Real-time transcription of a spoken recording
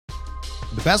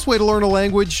The best way to learn a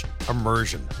language?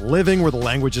 Immersion. Living where the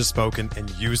language is spoken and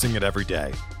using it every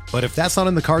day. But if that's not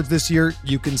in the cards this year,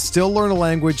 you can still learn a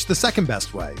language the second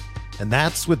best way, and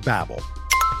that's with Babbel.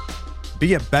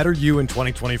 Be a better you in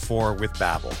 2024 with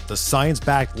Babbel, the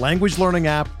science-backed language learning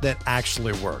app that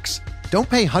actually works. Don't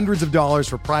pay hundreds of dollars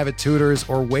for private tutors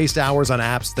or waste hours on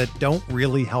apps that don't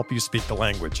really help you speak the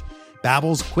language.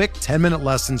 Babbel's quick 10-minute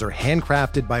lessons are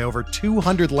handcrafted by over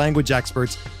 200 language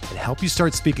experts and help you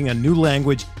start speaking a new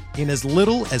language in as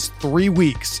little as 3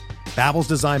 weeks. Babbel's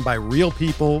designed by real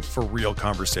people for real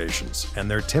conversations,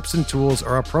 and their tips and tools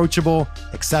are approachable,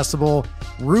 accessible,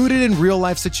 rooted in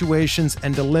real-life situations,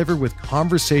 and delivered with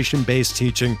conversation-based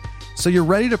teaching, so you're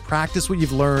ready to practice what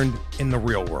you've learned in the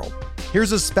real world.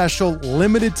 Here's a special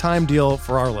limited-time deal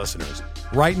for our listeners.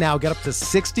 Right now, get up to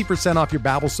 60% off your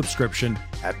Babbel subscription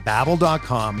at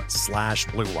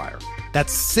babbel.com/Blue Wire.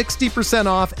 That's 60%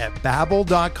 off at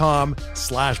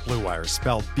babbel.com/Blue Wire,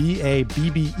 spelled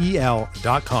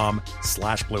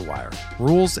BABBEL.com/Blue Wire.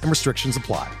 Rules and restrictions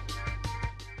apply.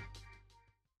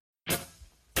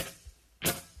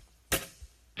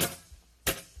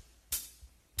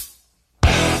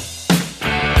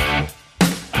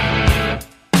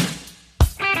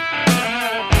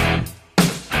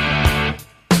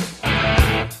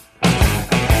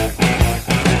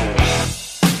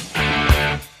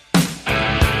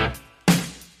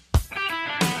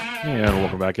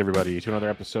 Back, everybody, to another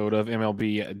episode of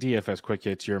MLB DFS Quick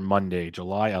Hits, your Monday,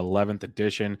 July 11th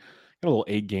edition. Got a little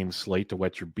 8-game slate to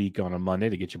wet your beak on a Monday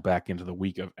to get you back into the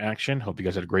week of action. Hope you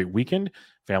guys had a great weekend,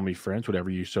 family, friends, whatever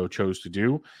you so chose to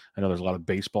do. I know there's a lot of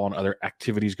baseball and other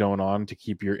activities going on to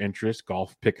keep your interest.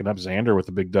 Golf picking up, Xander with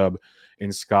a big dub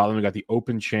in Scotland. We got the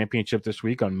Open Championship this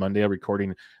week on Monday. I'm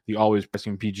recording the Always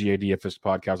Pressing PGA DFS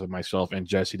podcast with myself and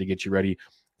Jesse to get you ready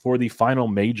for the final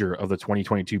major of the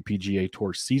 2022 PGA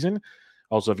Tour season.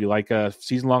 Also, if you like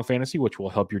season-long fantasy, which will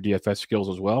help your DFS skills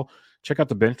as well, check out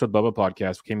the Bench with Bubba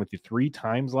podcast. We came with you 3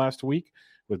 times last week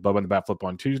with Bubba and the Bat Flip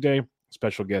on Tuesday,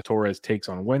 special guest Torres Takes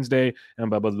on Wednesday, and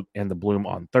Bubba and the Bloom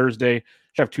on Thursday.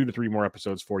 Should have 2 to 3 more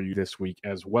episodes for you this week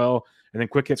as well. And then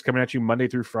Quick Hits coming at you Monday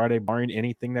through Friday, barring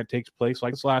anything that takes place.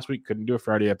 Like this last week, couldn't do a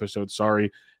Friday episode. Sorry,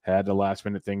 had a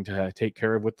last-minute thing to take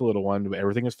care of with the little one. But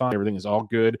everything is fine. Everything is all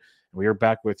good. And we are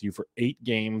back with you for 8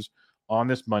 games on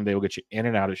this Monday. We'll get you in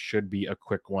and out. It should be a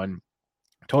quick one.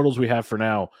 Totals we have for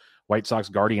now: White Sox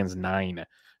Guardians 9,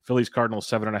 Phillies Cardinals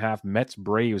 7.5, Mets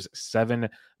Braves 7,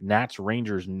 Nats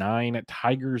Rangers 9,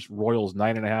 Tigers Royals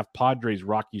 9.5, Padres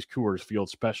Rockies Coors Field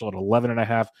Special at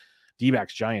 11.5,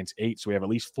 D-backs Giants 8. So we have at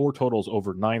least 4 totals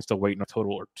over 9. Still waiting a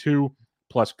total or 2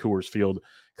 plus Coors Field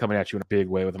coming at you in a big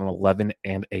way with an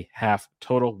 11.5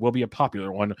 total. Will be a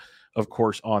popular one, of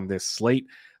course, on this slate.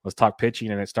 Let's talk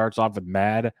pitching, and it starts off with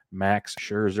Mad Max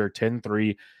Scherzer,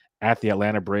 10-3 at the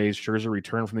Atlanta Braves. Scherzer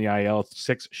returned from the IL,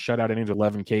 6 shutout innings,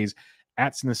 11 Ks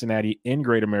at Cincinnati in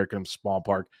Great American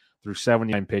Ballpark through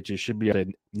 79 pitches. Should be at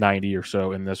 90 or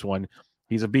so in this one.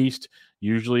 He's a beast,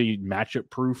 usually matchup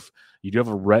proof. You do have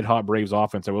a red-hot Braves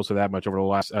offense, I will say that much, over the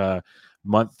last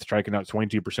month, striking out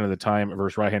 22% of the time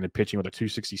versus right-handed pitching with a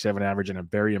 267 average and a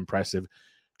very impressive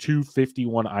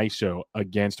 251 ISO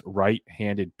against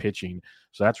right-handed pitching.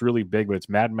 So that's really big, but it's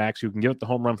Mad Max who can give it the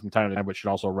home run from time to time, but should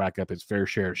also rack up his fair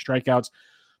share of strikeouts.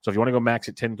 So if you want to go max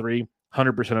at 10-3,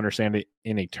 100% understand it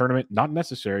in a tournament. Not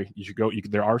necessary. You should go.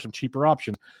 There are some cheaper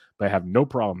options, but I have no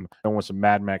problem going with some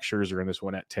Mad Max Scherzer in this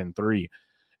one at 10-3.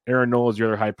 Aaron Nola is your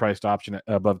other high-priced option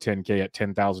above 10K at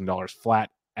 $10,000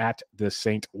 flat at the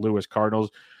St. Louis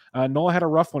Cardinals. Nola had a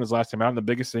rough one his last time out, and the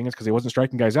biggest thing is because he wasn't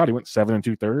striking guys out. He went 7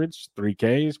 2/3, 3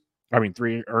 Ks.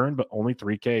 3 earned, but only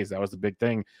 3 Ks. That was the big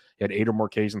thing. He had 8 or more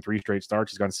Ks in 3 straight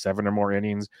starts. He's gone 7 or more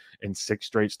innings in 6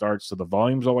 straight starts. So the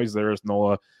volume's always there as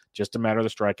Nola, just a matter of the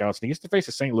strikeouts. And he gets to face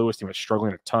a St. Louis team that's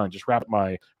struggling a ton. Just wrap up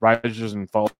my risers and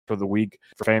falls for the week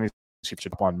for fantasy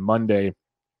on Monday.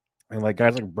 And like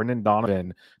guys like Brendan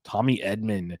Donovan, Tommy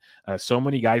Edman, so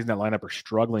many guys in that lineup are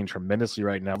struggling tremendously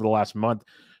right now. Over the last month,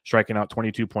 striking out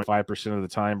 22.5% of the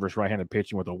time versus right-handed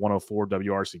pitching with a 104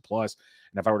 WRC plus.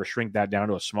 And if I were to shrink that down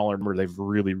to a smaller number, they've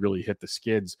really, really hit the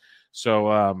skids.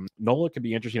 So Nola could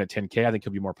be interesting at 10K. I think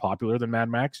he'll be more popular than Mad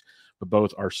Max, but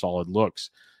both are solid looks.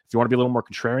 If you want to be a little more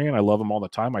contrarian, I love him all the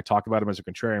time. I talk about him as a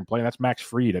contrarian play, and that's Max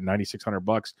Fried at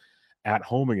 $9,600 at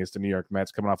home against the New York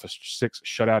Mets, coming off a 6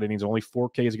 shutout innings, only 4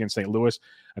 Ks against St. Louis.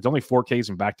 It's only 4 Ks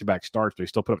in back-to-back starts, but he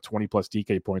still put up 20-plus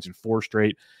DK points in 4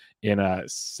 straight in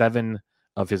 7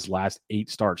 of his last 8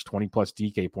 starts, 20-plus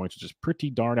DK points, which is pretty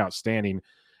darn outstanding.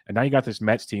 And now you got this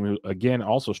Mets team who, again,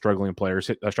 also struggling players,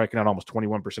 striking out almost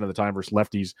 21% of the time versus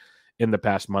lefties in the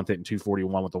past month, hitting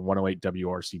 241 with a 108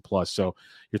 WRC+. So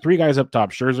your 3 guys up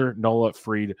top, Scherzer, Nola,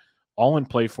 Fried, all in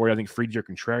play for you. I think Fried's your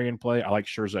contrarian play. I like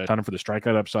Scherzer a ton for the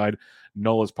strikeout upside.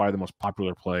 Nola is probably the most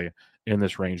popular play in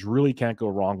this range. Really can't go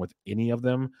wrong with any of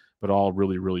them, but all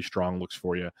really, really strong looks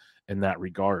for you in that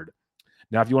regard.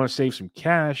 Now, if you want to save some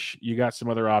cash, you got some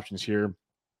other options here.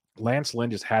 Lance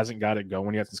Lynn just hasn't got it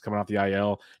going yet since coming off the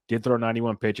IL. Did throw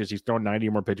 91 pitches. He's thrown 90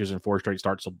 or more pitches in 4 straight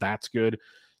starts, so that's good.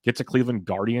 Gets a Cleveland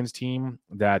Guardians team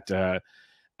that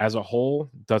as a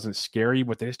whole doesn't scare you,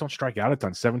 but they just don't strike out a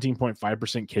ton.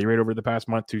 17.5% K rate over the past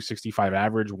month, 265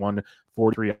 average,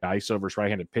 143 ISO versus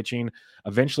right-handed pitching.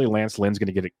 Eventually, Lance Lynn's going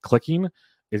to get it clicking.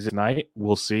 Is it tonight?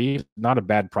 We'll see. Not a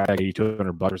bad price,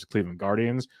 $8,200 versus Cleveland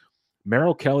Guardians.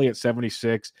 Merrill Kelly at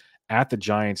 76 at the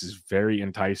Giants is very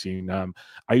enticing.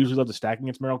 I usually love the stacking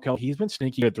against Merrill Kelly. He's been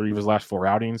sneaky at 3 of his last 4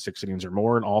 outings, 6 innings or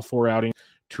more in all 4 outings,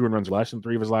 2 runs less in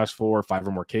 3 of his last 4, 5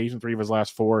 or more Ks in 3 of his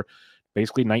last 4,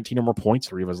 basically 19 or more points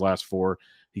 3 of his last 4.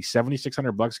 He's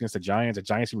 $7,600 against the Giants. The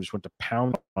Giants team just went to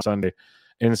pound on Sunday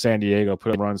in San Diego,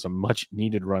 put up runs, some much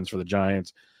needed runs for the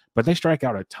Giants, but they strike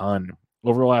out a ton.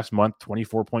 Over the last month,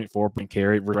 24.4 point K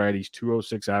rate, varieties,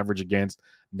 206 average against,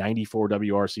 94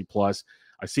 WRC plus.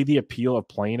 I see the appeal of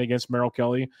playing against Merrill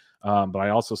Kelly, but I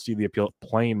also see the appeal of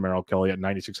playing Merrill Kelly at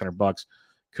 $9,600.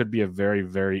 Could be a very,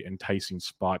 very enticing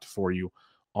spot for you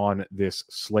on this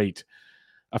slate.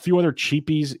 A few other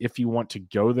cheapies if you want to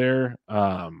go there.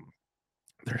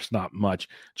 There's not much.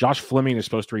 Josh Fleming is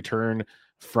supposed to return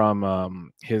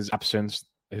from his absence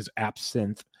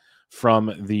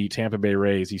from the Tampa Bay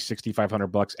Rays. He's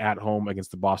 $6,500 at home against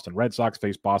the Boston Red Sox.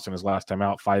 Faced Boston his last time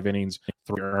out, 5 innings,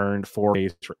 3 earned, 4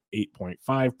 Ks for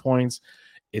 8.5 points.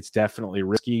 It's definitely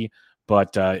risky,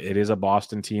 but it is a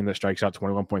Boston team that strikes out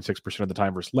 21.6% of the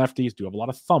time versus lefties. Do have a lot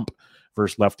of thump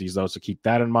versus lefties, though, so keep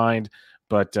that in mind.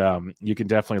 But you can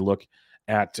definitely look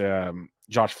at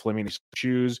Josh Fleming's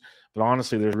shoes. But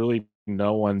honestly, there's really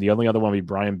no one. The only other one would be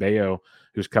Brian Bayo,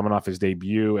 who's coming off his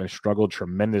debut and struggled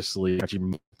tremendously.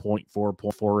 Actually,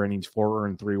 0.4 innings, 4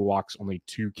 earned, 3 walks, only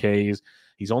 2 Ks.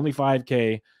 He's only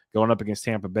 5K going up against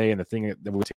Tampa Bay. And the thing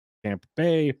that with Tampa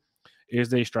Bay is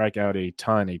they strike out a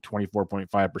ton, a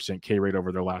 24.5% K rate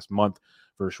over their last month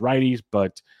versus righties.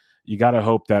 But you got to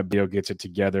hope that Bayo gets it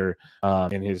together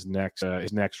in his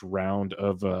next round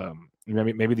of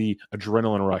maybe the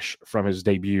adrenaline rush from his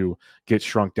debut gets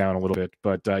shrunk down a little bit,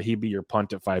 but he'd be your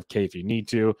punt at 5K if you need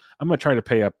to. I'm going to try to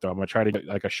pay up, though. I'm going to try to get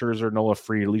like a Scherzer, Nola,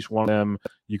 Fried, at least one of them.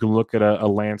 You can look at a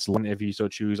Lance Lynn if you so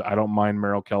choose. I don't mind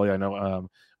Merrill Kelly. I know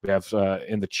we have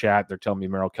in the chat, they're telling me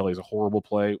Merrill Kelly is a horrible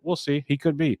play. We'll see. He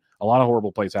could be. A lot of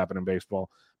horrible plays happen in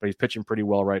baseball, but he's pitching pretty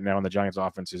well right now, and the Giants'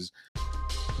 offense is.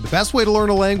 The best way to learn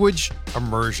a language?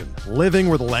 Immersion. Living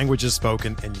where the language is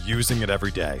spoken and using it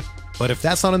every day. But if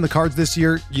that's not in the cards this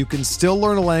year, you can still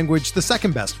learn a language the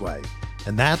second best way,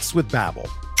 and that's with Babbel.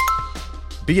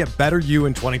 Be a better you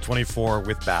in 2024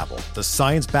 with Babbel, the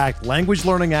science-backed language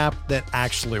learning app that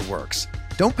actually works.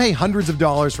 Don't pay hundreds of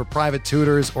dollars for private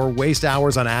tutors or waste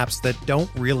hours on apps that don't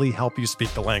really help you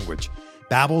speak the language.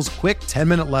 Babbel's quick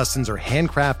 10-minute lessons are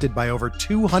handcrafted by over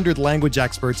 200 language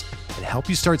experts and help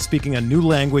you start speaking a new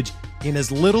language in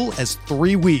as little as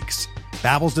 3 weeks.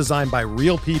 Babbel's designed by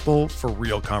real people for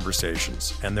real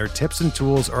conversations, and their tips and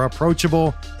tools are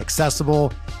approachable,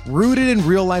 accessible, rooted in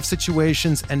real-life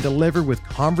situations, and delivered with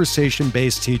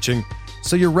conversation-based teaching,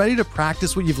 so you're ready to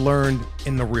practice what you've learned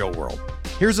in the real world.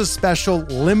 Here's a special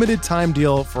limited-time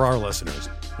deal for our listeners.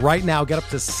 Right now, get up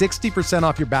to 60%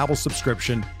 off your Babbel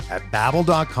subscription at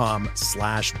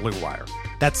babbel.com/BlueWire.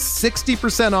 That's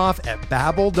 60% off at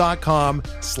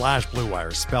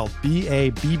babbel.com/BlueWire, spelled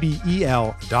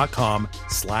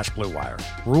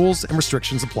BABBEL.com/BlueWire. Rules and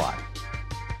restrictions apply.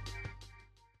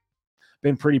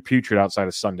 Been pretty putrid outside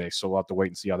of Sunday, so we'll have to wait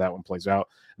and see how that one plays out.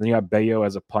 And then you got Bayo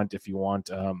as a punt if you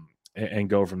want, and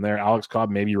go from there. Alex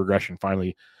Cobb, maybe regression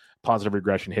finally. Positive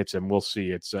regression hits him. We'll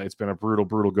see. It's been a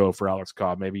brutal go for Alex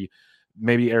Cobb. Maybe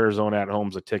Arizona at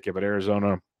home's a ticket, but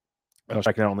Arizona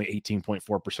striking out only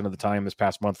 18.4% of the time this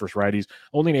past month versus righties.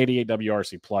 Only an 88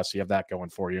 WRC plus. So you have that going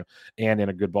for you, and in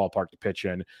a good ballpark to pitch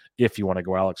in if you want to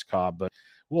go Alex Cobb. But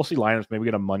we'll see lineups. Maybe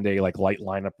get a Monday like light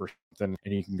lineup or something,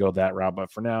 and you can go that route.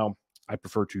 But for now, I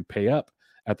prefer to pay up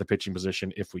at the pitching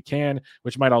position if we can,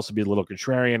 which might also be a little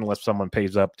contrarian unless someone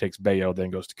pays up, takes Bayo, then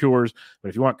goes to Coors. But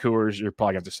if you want Coors, you're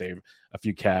probably going to have to save a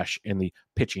few cash in the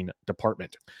pitching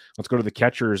department. Let's go to the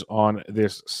catchers on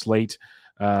this slate.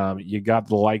 You got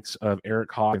the likes of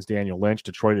Eric Hawkins, Daniel Lynch.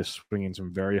 Detroit is swinging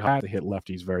some very high. They hit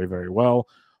lefties very, very well.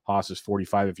 Haas is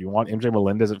 45 if you want. MJ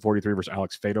Melendez at 43 versus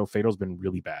Alex Faedo. Faedo's been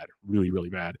really bad,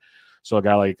 really bad. So a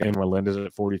guy like MJ Melendez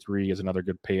at 43 is another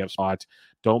good pay-up spot.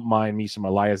 Don't mind me some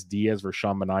Elias Diaz versus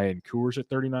Sean Manaea and Coors at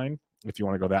 39. if you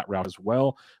want to go that route as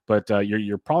well. But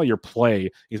your probably your play,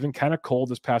 he's been kind of cold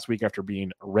this past week after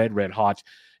being red hot,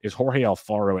 is Jorge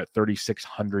Alfaro at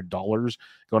 $3,600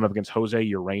 going up against Jose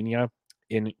Urania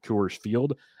in Coors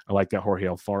Field. I like that Jorge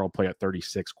Alfaro play at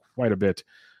 36 quite a bit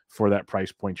for that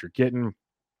price point you're getting.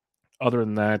 Other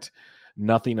than that,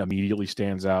 nothing immediately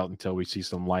stands out until we see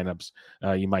some lineups.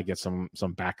 You might get some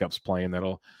backups playing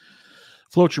that'll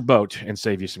float your boat and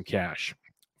save you some cash.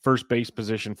 First base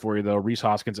position for you, though, Rhys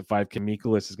Hoskins at 5K.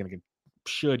 Mikolas is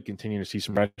should continue to see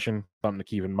some regression. Something to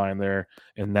keep in mind there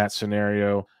in that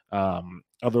scenario.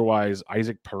 Otherwise,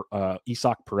 Isaac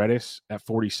Paredes at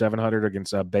 4,700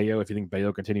 against Bello. If you think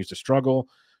Bello continues to struggle,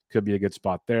 could be a good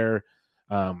spot there.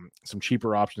 Some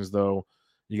cheaper options, though.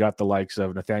 You got the likes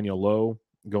of Nathaniel Lowe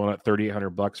going at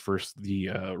 $3,800 versus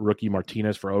the rookie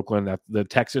Martinez for Oakland. That the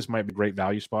Texas might be a great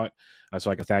value spot. So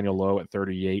like Nathaniel Lowe at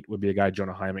 38 would be a guy.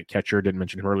 Jonah Heim, catcher, didn't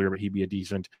mention him earlier, but he'd be a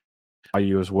decent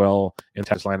value as well in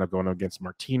Texas lineup going against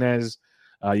Martinez.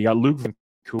 You got Luke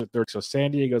Vancouver at 30. So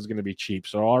San Diego is going to be cheap.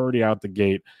 So already out the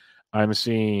gate, I'm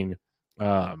seeing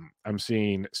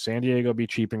San Diego be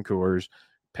cheap in Coors,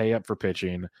 pay up for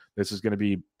pitching. This is going to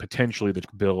be potentially the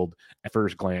build at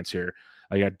first glance here.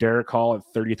 I got Derek Hall at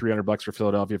 $3,300 for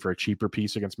Philadelphia for a cheaper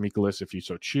piece against Mikolas if you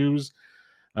so choose.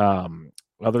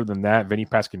 Other than that, Vinny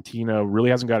Pasquantino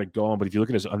really hasn't got it going, but if you look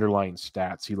at his underlying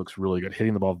stats, he looks really good,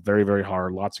 hitting the ball very, very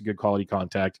hard, lots of good quality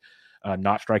contact,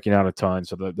 not striking out a ton.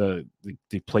 So the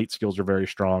plate skills are very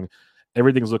strong.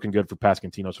 Everything's looking good for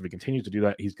Pasquantino. So if he continues to do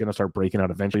that, he's going to start breaking out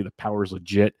eventually. The power is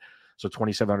legit. So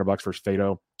 $2,700 for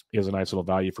Fado is a nice little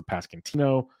value for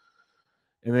Pasquantino.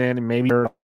 And then maybe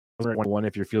one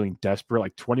if you're feeling desperate,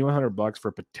 like $2,100 for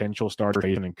a potential starter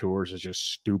in Coors is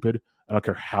just stupid. I don't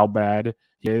care how bad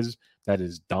he is. That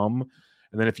is dumb.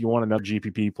 And then if you want another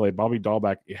GPP play, Bobby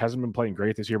Dahlbeck, it hasn't been playing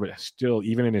great this year, but still,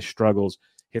 even in his struggles,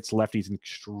 hits lefties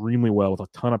extremely well with a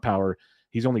ton of power.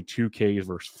 He's only 2Ks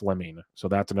versus Fleming. So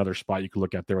that's another spot you could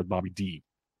look at there with Bobby D.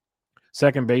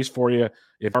 Second base for you,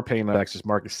 if you're paying Alexis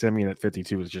Marcus Semien at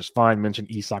 52 is just fine. Mentioned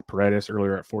Isaac Paredes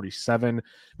earlier at 47.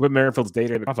 With Merrifield's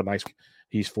data, off a nice week,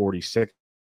 he's 46.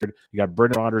 You got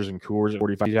Brendan Rodgers in Coors at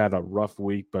 45. He had a rough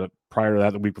week, but prior to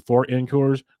that, the week before in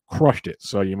Coors, crushed it.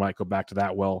 So you might go back to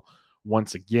that well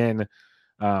once again.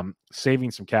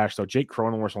 Saving some cash, though. Jake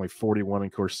Cronenworth's only 41 in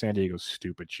Coors. San Diego's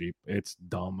stupid cheap. It's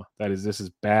dumb. This is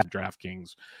bad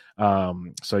DraftKings.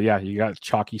 So yeah, you got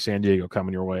chalky San Diego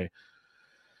coming your way.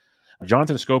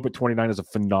 Jonathan Scope at 29 is a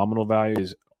phenomenal value.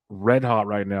 He's red hot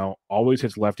right now. Always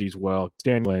hits lefties well.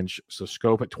 Stan Lynch. So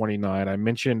Scope at 29. I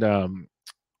mentioned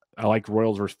I like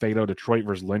Royals versus Fado. Detroit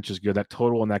versus Lynch is good. That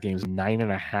total in that game is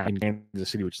 9.5 in Kansas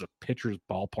City, which is a pitcher's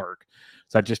ballpark.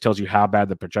 So that just tells you how bad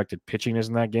the projected pitching is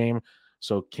in that game.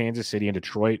 So Kansas City and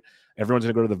Detroit, everyone's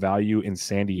going to go to the value in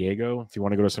San Diego. If you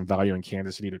want to go to some value in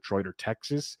Kansas City, Detroit, or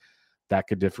Texas, that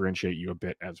could differentiate you a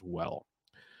bit as well.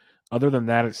 Other than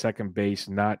that, at second base,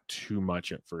 not too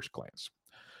much at first glance.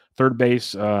 Third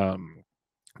base,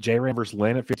 J-Ram versus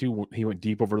Lynn at 52. He went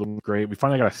deep over the great. We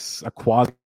finally got a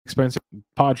quasi-expensive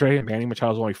Padre. Manny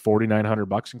Machado is only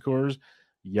 $4,900 in Coors.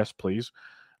 Yes, please.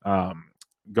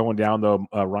 Going down, though,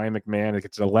 Ryan McMahon,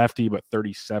 it's a lefty, but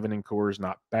 37 in Coors,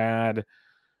 not bad.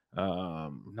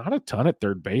 Not a ton at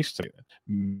third base.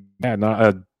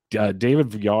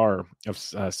 David Villar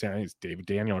of David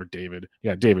Daniel or David.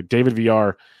 Yeah, David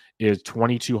Villar is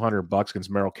 $2,200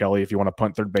 against Merrill Kelly. If you want to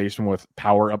punt third baseman with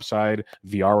power upside,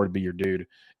 VR would be your dude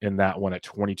in that one at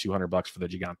 $2,200 for the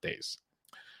Gigantes.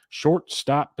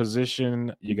 Shortstop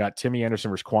position, you got Timmy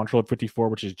Anderson versus Quantrill at 54,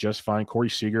 which is just fine. Corey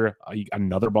Seager,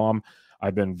 another bomb.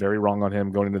 I've been very wrong on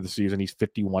him going into the season. He's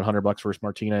 $5,100 versus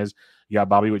Martinez. You got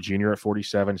Bobby Witt Jr. at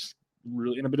 47.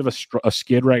 Really in a bit of a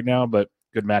skid right now, but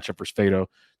good matchup for Fado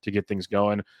to get things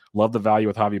going. Love the value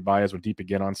with Javi Baez with deep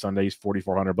again on Sunday. He's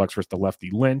 $4,400 versus the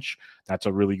lefty Lynch. That's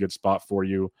a really good spot for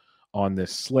you on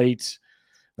this slate.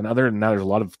 And other than that, there's a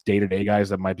lot of day-to-day guys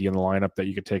that might be in the lineup that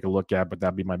you could take a look at, but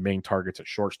that'd be my main targets at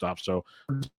shortstop. So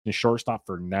the shortstop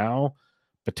for now,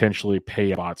 potentially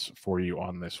pay spots for you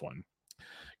on this one.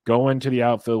 Go into the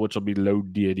outfield, which will be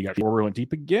loaded. You got Schwarber went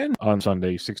deep again on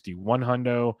Sunday, 61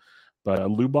 hundo. But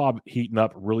Lubob heating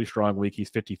up really strong week. He's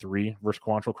 53 versus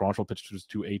Quantrill. Quantrill pitches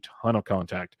to a ton of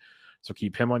contact. So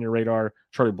keep him on your radar.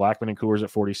 Charlie Blackmon in Coors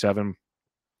at 47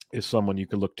 is someone you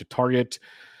could look to target.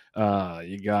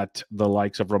 You got the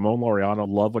likes of Ramon Laureano.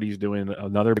 Love what he's doing.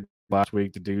 Another big last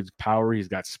week. The dude's power. He's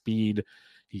got speed.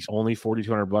 He's only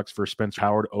 $4,200 for Spencer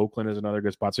Howard. Oakland is another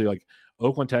good spot. So like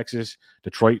Oakland, Texas,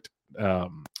 Detroit,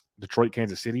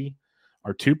 Kansas City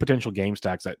are two potential game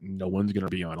stacks that no one's going to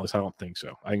be on. At least I don't think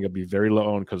so. I think it'll be very low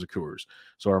owned because of Coors.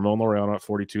 So Ramon Laureano at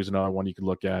 42 is another one you could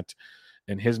look at.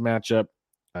 In his matchup,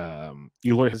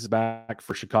 Eloy is back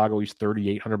for Chicago. He's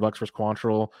 $3,800 for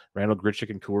Quantrill. Randall Grichuk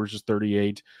and Coors is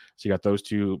 38. So you got those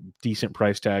two decent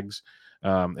price tags,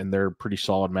 and they're pretty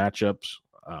solid matchups.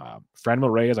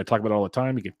 Franmil Reyes, I talk about it all the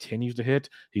time. He continues to hit.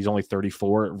 He's only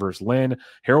 34 versus Lynn.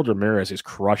 Harold Ramirez is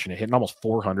crushing it, hitting almost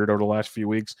 400 over the last few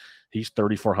weeks. He's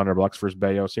 $3,400 versus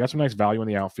Bayo. So you got some nice value in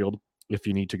the outfield if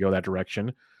you need to go that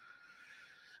direction.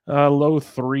 Low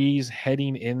threes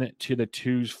heading into the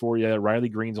twos for you. Riley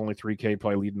Green's only 3K,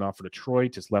 probably leading off for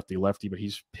Detroit. It's lefty, but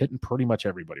he's hitting pretty much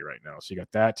everybody right now. So you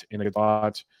got that in a good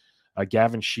spot.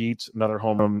 Gavin Sheets, another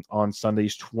home run on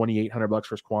Sundays, $2,800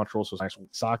 for Quantrill. So nice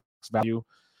Sox value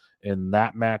in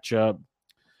that matchup.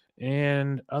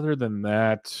 And other than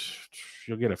that,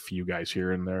 you'll get a few guys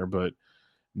here and there, but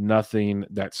nothing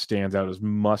that stands out as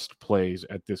must plays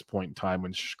at this point in time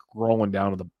when scrolling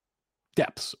down to the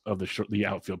depths of the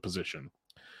outfield position.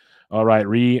 All right,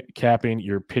 recapping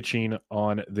your pitching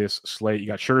on this slate. You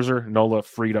got Scherzer, Nola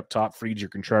freed up top, freed your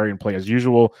contrarian play as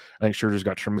usual. I think Scherzer's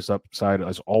got tremendous upside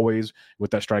as always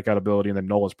with that strikeout ability, and then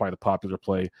Nola's probably the popular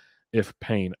play if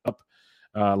paying up.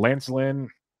 Lance Lynn,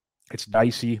 it's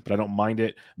dicey, but I don't mind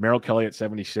it. Merrill Kelly at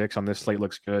 76 on this slate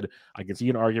looks good. I can see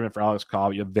an argument for Alex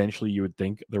Cobb. Eventually, you would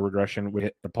think the regression would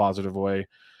hit the positive way.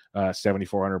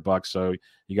 $7,400. So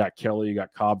you got Kelly, you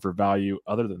got Cobb for value.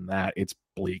 Other than that, it's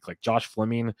bleak. Like Josh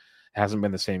Fleming hasn't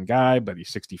been the same guy, but he's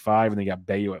 65, and then you got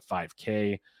Bayo at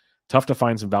 5K. Tough to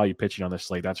find some value pitching on this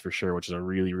slate, that's for sure, which is a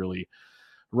really, really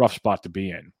rough spot to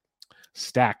be in.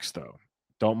 Stacks, though.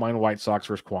 Don't mind White Sox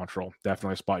versus Quantrill.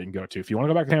 Definitely a spot you can go to. If you want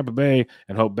to go back to Tampa Bay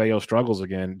and hope Bayo struggles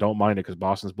again, don't mind it because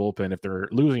Boston's bullpen, if they're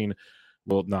losing,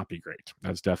 will not be great.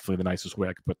 That's definitely the nicest way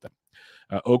I could put them.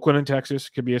 Oakland and Texas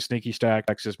could be a sneaky stack.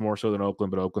 Texas more so than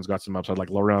Oakland, but Oakland's got some upside. Like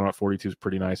Laureano at 42 is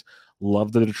pretty nice.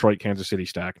 Love the Detroit Kansas City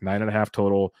stack. 9.5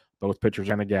 total. Both pitchers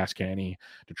kind of gas canny.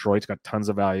 Detroit's got tons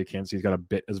of value. Kansas City's got a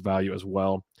bit as value as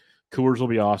well. Coors will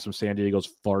be awesome. San Diego's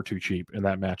far too cheap in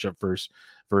that matchup versus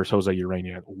Jose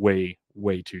Urania. Way,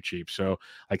 way too cheap. So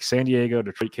like San Diego,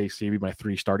 Detroit, KC be my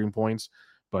 3 starting points,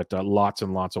 but lots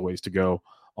and lots of ways to go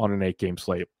on an 8-game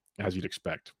slate as you'd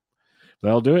expect.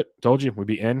 That'll do it. Told you, we'd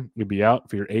be in, we'd be out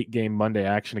for your 8-game Monday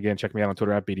action. Again, check me out on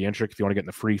Twitter at BDentric. If you want to get in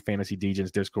the free Fantasy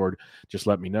Degens Discord, just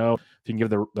let me know. If you can give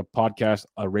the podcast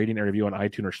a rating and review on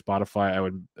iTunes or Spotify, I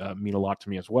would mean a lot to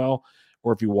me as well.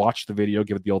 Or if you watch the video,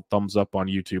 give it the old thumbs up on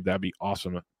YouTube. That'd be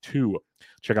awesome too.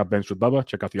 Check out Benched with Bubba.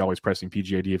 Check out the Always Pressing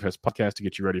PGA DFS podcast to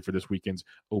get you ready for this weekend's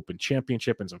Open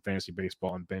Championship and some fantasy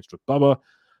baseball on Benched with Bubba.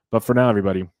 But for now,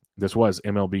 everybody, this was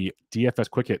MLB DFS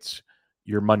Quick Hits,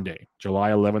 your Monday,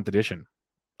 July 11th edition.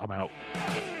 I'm out.